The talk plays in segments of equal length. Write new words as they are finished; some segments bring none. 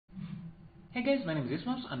Hey guys, my name is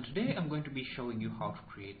Ismas and today I'm going to be showing you how to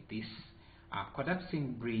create this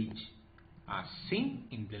collapsing bridge scene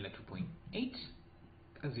in Blender 2.8.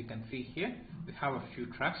 As you can see here, we have a few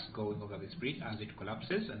tracks going over this bridge as it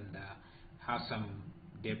collapses and has some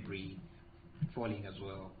debris falling as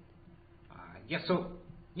well.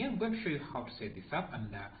 I'm going to show you how to set this up and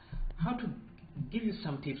how to give you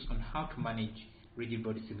some tips on how to manage rigid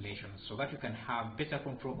body simulations so that you can have better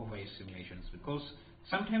control over your simulations, because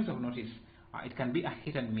sometimes I've noticed it can be a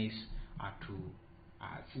hit and miss to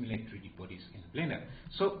simulate rigid bodies in Blender.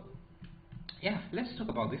 So yeah, let's talk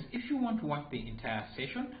about this. If you want to watch the entire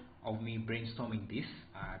session of me brainstorming this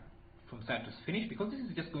from start to finish, because this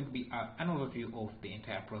is just going to be an overview of the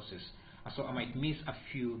entire process, so I might miss a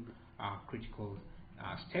few critical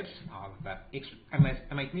steps that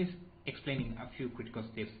I might miss explaining a few critical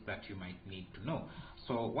steps that you might need to know.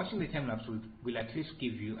 So watching the time lapse will at least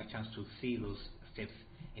give you a chance to see those steps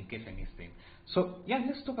in case I miss them. So yeah,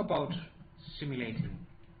 let's talk about simulating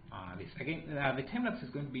this. Again, the time lapse is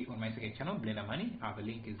going to be on my second channel, Blender Money. The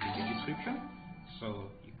link is in the description, so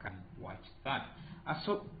you can watch that.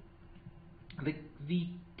 So the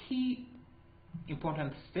key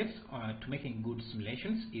important steps to making good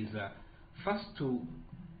simulations is first to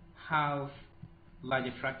have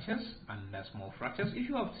larger fractures and small fractures. If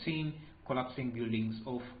you have seen collapsing buildings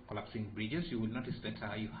or collapsing bridges, you will notice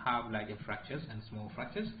that you have larger fractures and small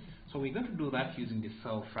fractures. So we're going to do that using the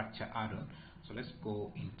cell fracture add-on. So let's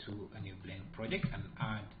go into a new Blend project and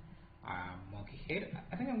add monkey head.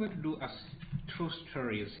 I think I'm going to do two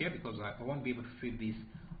stories here because I won't be able to fit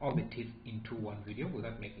all the teeth into one video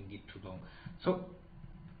without making it too long. So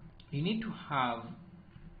you need to have,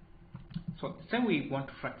 so say we want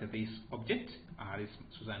to fracture this object, this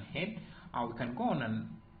Suzanne head. We can go on and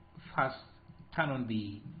first turn on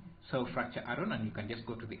the cell fracture add-on, and you can just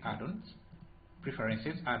go to the add-ons,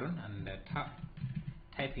 preferences add-on, and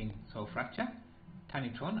type in cell fracture, turn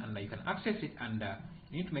it on, and you can access it. And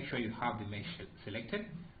you need to make sure you have the mesh selected,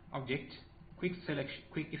 object, quick selection,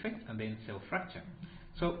 quick effects, and then cell fracture.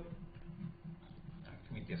 So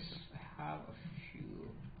let me just have a few.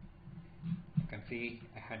 You can see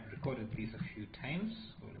I had recorded this a few times,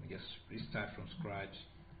 so let me just restart from scratch.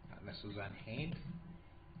 The Suzanne head,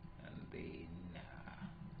 and then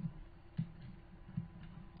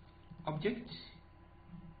object,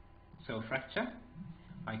 cell fracture.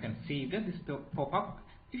 I can see that this pop up.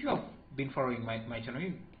 If you have been following my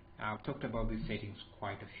channel, I've talked about these settings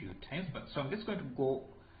quite a few times, but so I'm just going to go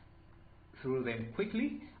through them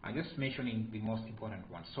quickly and just mentioning the most important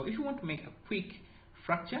ones. So if you want to make a quick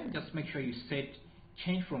fracture, just make sure you set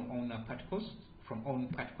change from on particles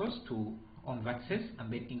to on vertices,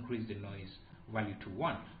 and then increase the noise value to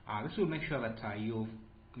 1. This will make sure that your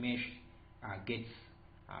mesh gets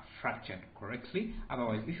fractured correctly.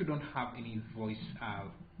 Otherwise, if you don't have any noise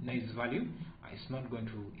value,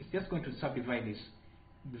 it's just going to subdivide this,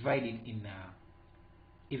 divide it in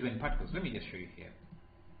even particles. Let me just show you here.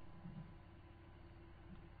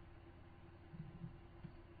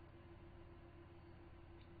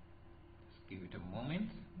 Just give it a moment.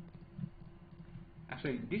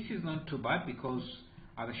 Actually, this is not too bad because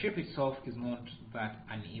the shape itself is not that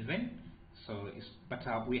uneven. So, but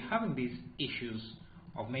we're having these issues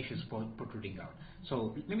of meshes protruding out.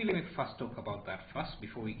 So let me first talk about that first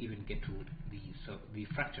before we even get to the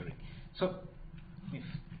fracturing. So if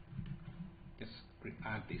just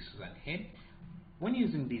add this Suzanne head. When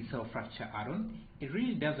using the cell fracture add-on, it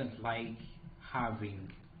really doesn't like having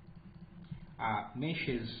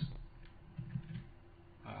meshes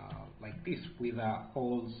like this with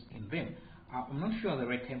holes in them. I'm not sure the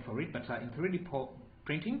right term for it, but in 3D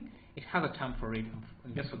printing, it has a term for it.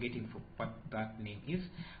 I'm just forgetting what that name is.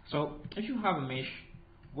 So if you have a mesh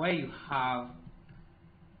where you have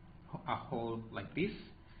a hole like this,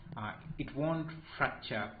 it won't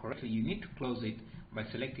fracture correctly. You need to close it by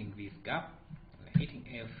selecting this gap, hitting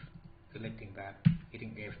F, selecting that,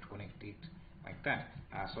 hitting F to connect it like that.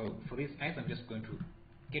 So for these eyes, I'm just going to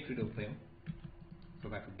get rid of them so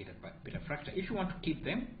that we get a better fracture. If you want to keep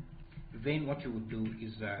them, then what you would do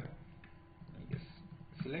is let me just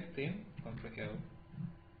select them, Ctrl L.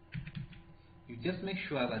 You just make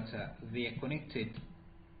sure that they are connected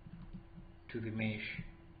to the mesh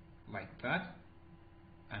like that,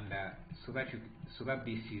 and so that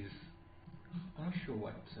this is, I'm not sure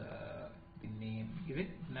what the name is. It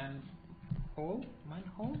manhole?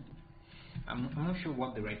 I'm not sure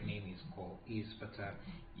what the right name is, but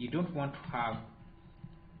you don't want to have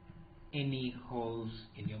any holes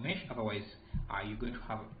in your mesh. Otherwise, you're going to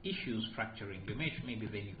have issues fracturing your mesh. Maybe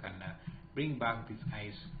then you can bring back these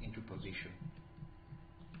eyes into position.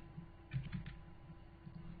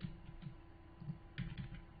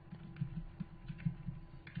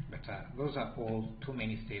 but those are all too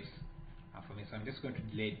many steps for me, so I'm just going to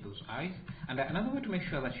delete those eyes. And another way to make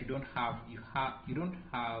sure that you don't have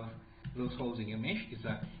those holes in your mesh is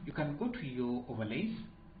that you can go to your overlays.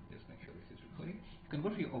 Just make sure this is recording. You can go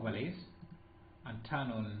to your overlays and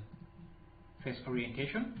turn on face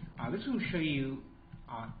orientation. This will show you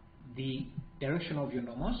the direction of your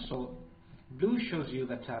normals. So blue shows you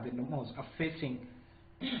that the normals are facing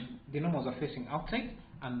outside,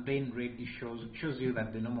 and then red shows you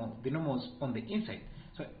that the normals on the inside.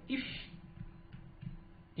 So if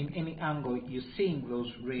in any angle you're seeing those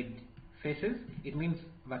red faces, it means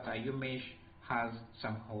that your mesh has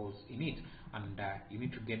some holes in it, and you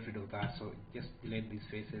need to get rid of that. So just delete these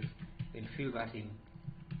faces, then fill that in,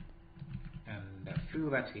 and fill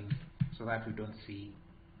that in so that we don't see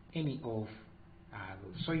any of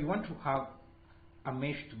those. So you want to have a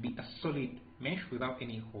mesh to be a solid mesh without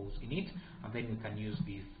any holes in it, and then we can use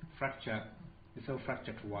this cell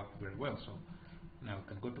fracture to work very well. So now we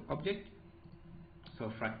can go to object,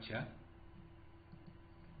 cell fracture.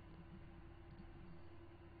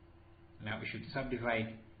 Now we should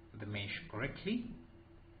subdivide the mesh correctly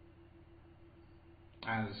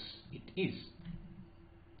as it is.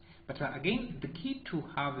 But again, the key to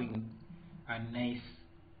having a nice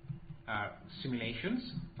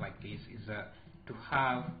simulations like this is to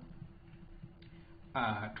have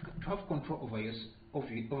control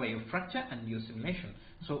over your fracture and your simulation.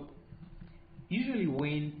 So usually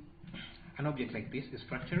when an object like this is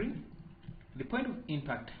fracturing, the point of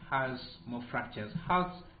impact has more fractures, has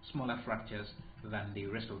smaller fractures than the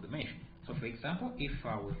rest of the mesh. So for example, if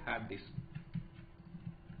we had this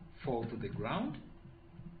fall to the ground,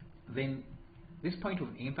 then this point of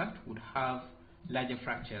impact would have larger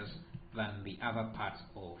fractures than the other parts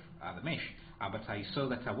of the mesh. But I saw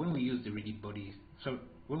that when we use the rigid bodies, so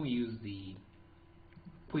when we use the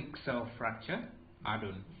quick cell fracture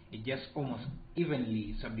add-on, it just almost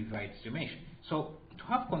evenly subdivides the mesh. So to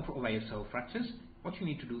have control over your cell fractures, what you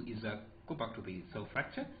need to do is go back to the cell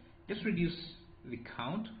fracture, just reduce the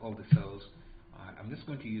count of the cells. I'm just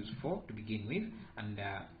going to use 4 to begin with, and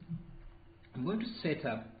I'm going to set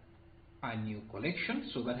up a new collection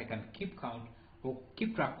so that I can keep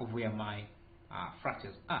track of where my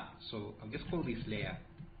fractures are. So I'll just call this layer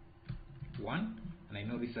 1, and I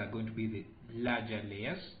know these are going to be the larger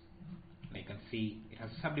layers, and I can see it has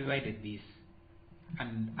subdivided this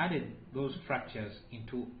and added those fractures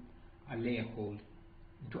into a layer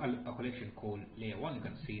into a collection called layer 1. You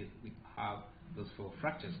can see we have those 4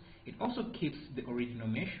 fractures. It also keeps the original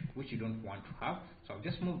mesh, which you don't want to have, so I'll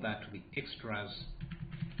just move that to the extras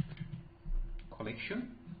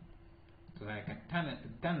collection so that I can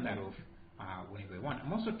turn that off whenever I want.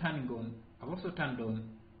 I've also turned on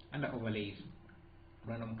under overlays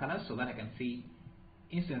random colors so that I can see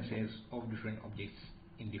instances of different objects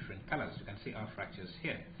in different colors. You can see our fractures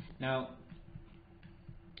here. Now,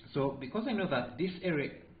 so because I know that this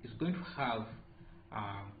area is going to have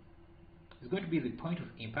is going to be the point of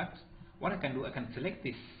impact, what I can do, I can select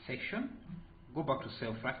this section, go back to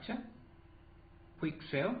cell fracture, quick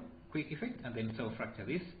effect, and then cell fracture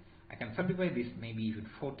this. I can subdivide this maybe even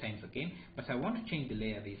 4 times again, but I want to change the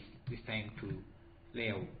layer this time to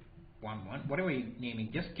layer 1. Whatever you name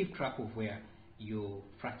it, just keep track of where your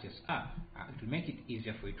fractures are. It will make it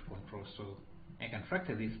easier for you to control. So I can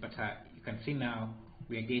fracture this, but you can see now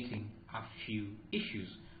we are getting a few issues.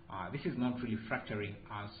 This is not really fracturing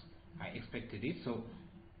as I expected it,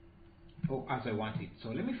 or as I wanted. So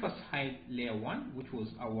let me first hide layer 1, which was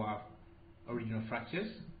our original fractures,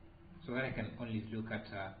 so that I can only look at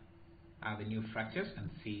the new fractures and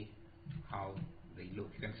see how they look.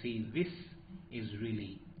 You can see this is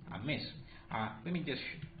really a mess. Let me just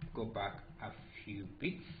go back a few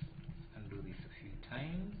bits and do this a few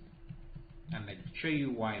times, and I'll show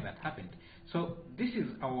you why that happened. So this is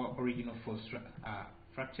our original 4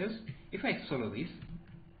 fractures. If I solo this,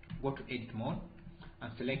 go to edit mode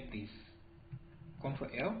and select this, Ctrl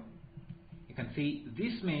L, you can see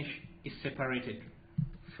this mesh is separated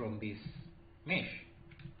from this mesh.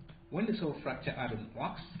 When the cell fracture add-on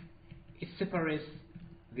works, it separates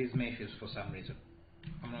these meshes for some reason.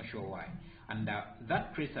 I'm not sure why, and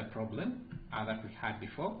that creates a problem that we had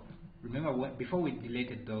before. Remember, before we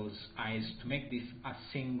deleted those eyes to make this a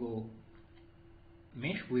single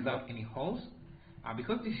mesh without any holes.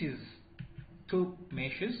 Because this is 2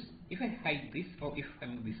 meshes, if I hide this, or if I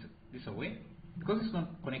move this away, because it's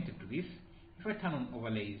not connected to this, if I turn on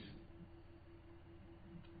overlays,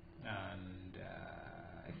 and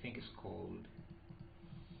I think it's called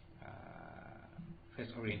face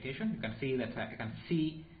orientation, you can see that I can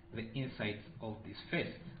see the insides of this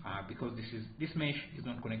face. because this mesh is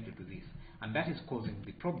not connected to this, and that is causing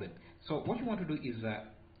the problem. So what you want to do is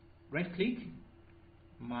right click,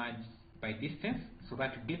 merge by distance, so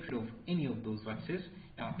that you get rid of any of those vertices.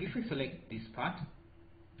 Now if we select this part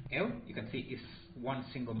L, you can see it's one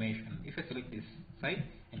single mesh, and if I select this side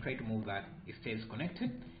and try to move that, it stays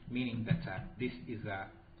connected, meaning that this is a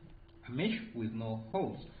mesh with no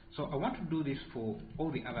holes. So I want to do this for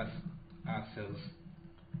all the other cells.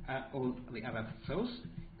 You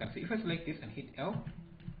can see if I select this and hit L,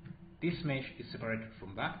 this mesh is separated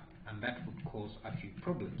from that, and that would cause a few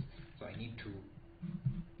problems. So I need to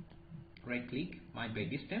right click, merge by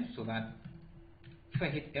distance, so that if I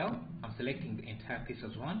hit L, I'm selecting the entire piece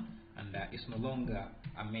as one, and it's no longer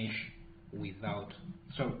a mesh without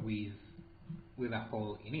with a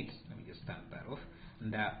hole in it. Let me just turn that off.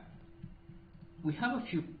 And we have a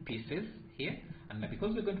few pieces here, and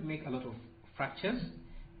because we're going to make a lot of fractures,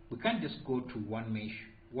 we can't just go to one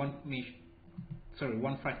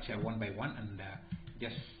fracture one by one and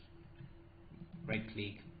just right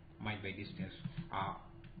click, merge by distance.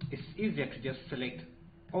 It's easier to just select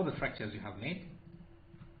all the fractures you have made,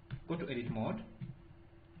 go to edit mode,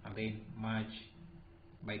 and then merge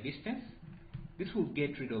by distance. This will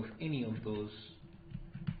get rid of any of those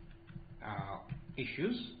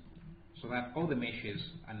issues, so that all the meshes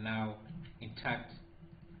are now intact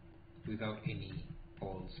without any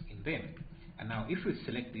holes in them. And now if we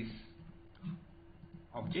select this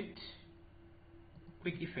object,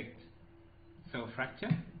 quick effect, cell fracture,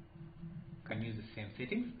 can use the same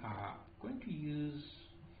settings. Going to use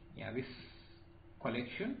this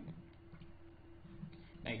collection.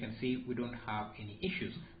 Now you can see we don't have any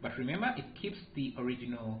issues, but remember it keeps the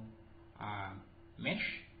original mesh.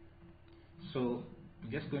 So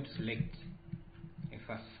I'm just going to select and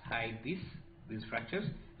first hide these fractures,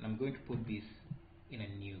 and I'm going to put this in a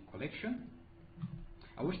new collection.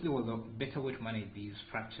 I wish there was a better way to manage these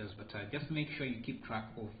fractures, but just make sure you keep track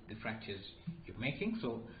of the fractures you're making.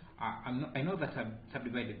 So I know that I've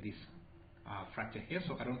subdivided this fracture here,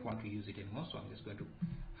 so I don't want to use it anymore, so I'm just going to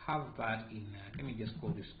have that in let me just call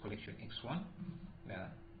this collection x1,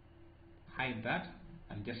 hide that,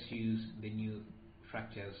 and just use the new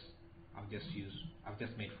fractures I've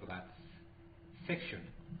just made for that section.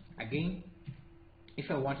 Again, if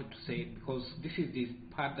I wanted to say, because this is the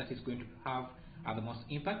part that is going to have the most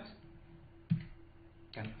impact,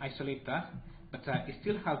 can isolate that, but it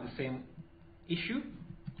still has the same issue,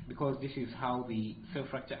 because this is how the cell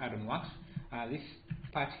fracture add-on works. This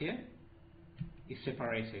part here is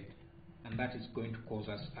separated, and that is going to cause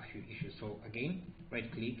us a few issues. So again,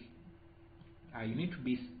 right click, you need to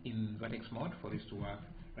be in vertex mode for this to work.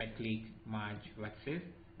 Right click, merge vertices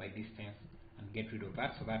by distance, and get rid of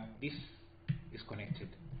that, so that this is connected.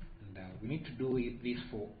 And we need to do this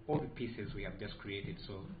for all the pieces we have just created.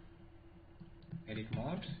 So edit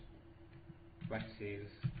mode, vertices,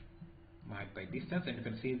 merge by distance, and you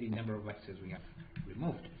can see the number of vertices we have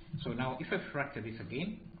removed. So now if I fracture this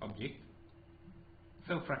again, object,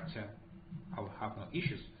 cell fracture, I will have no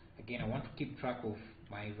issues. Again, I want to keep track of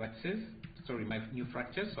my vertices, my new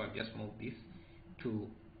fractures, so I'll just move this to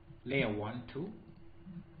layer 1, 2,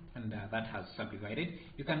 and that has subdivided.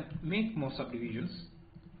 You can make more subdivisions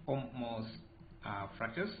or more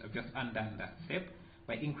fractures. I've just undone that step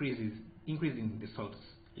by increasing the source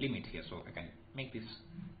limit here. So I can make this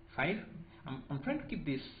 5. I'm trying to keep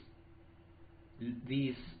this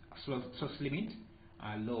source limit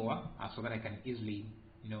lower, so that I can easily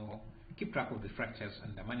keep track of the fractures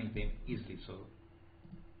and manage them easily. So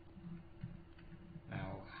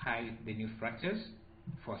now hide the new fractures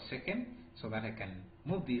for a second, so that I can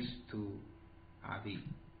move this to the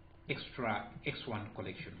extra x1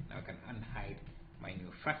 collection. Now I can unhide my new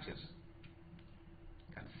fractures.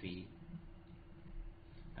 You can see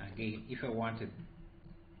again, if I wanted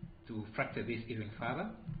to fracture this even further,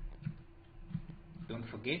 don't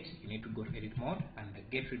forget you need to go to edit mode and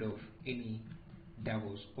get rid of any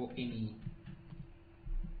doubles or any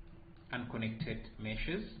unconnected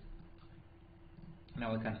meshes.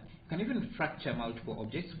 Now you can even fracture multiple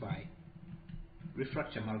objects by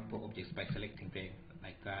refracture multiple objects by selecting them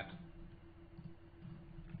like that.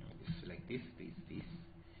 Let me just select this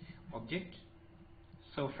object.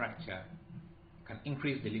 So fracture, you can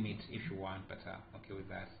increase the limit if you want, but I'm okay with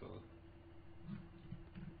that. So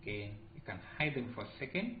again, you can hide them for a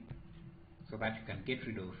second, so that you can get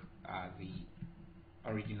rid of the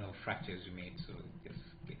original fractures you made. So just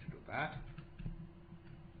get rid of that,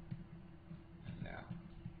 and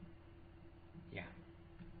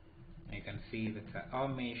and you can see that our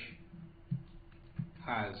mesh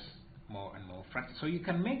has more and more fractures. So you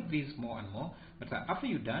can make these more and more, but after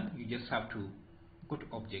you're done, you just have to go to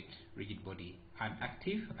object, rigid body, add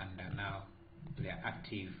active, and now they are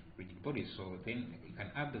active rigid bodies. So then you can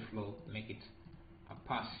add the flow, make it a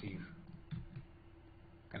passive.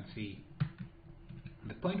 You can see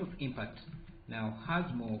the point of impact now has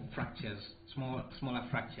more fractures, smaller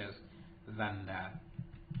fractures than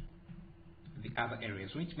the other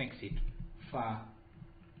areas, which makes it far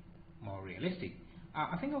more realistic.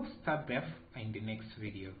 I think I'll start there in the next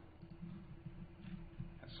video.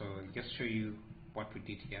 So just show you what we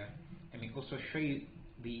did here. Let me also show you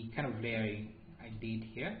the kind of layering I did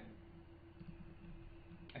here.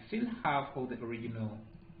 I still have all the original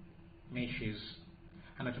meshes,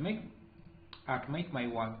 and to make my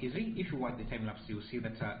work easy, if you watch the time lapse, you'll see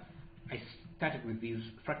that I started with this,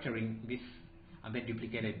 fracturing this, and then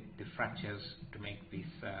duplicated the fractures to make this,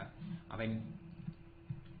 and then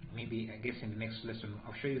maybe I guess in the next lesson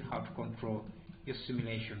I'll show you how to control your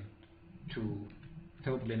simulation to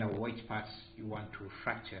tell Blender which parts you want to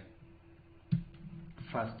fracture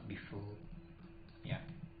first before, yeah.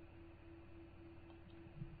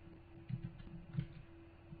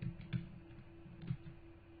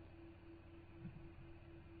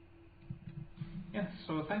 Yeah,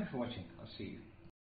 so thanks for watching. I'll see you.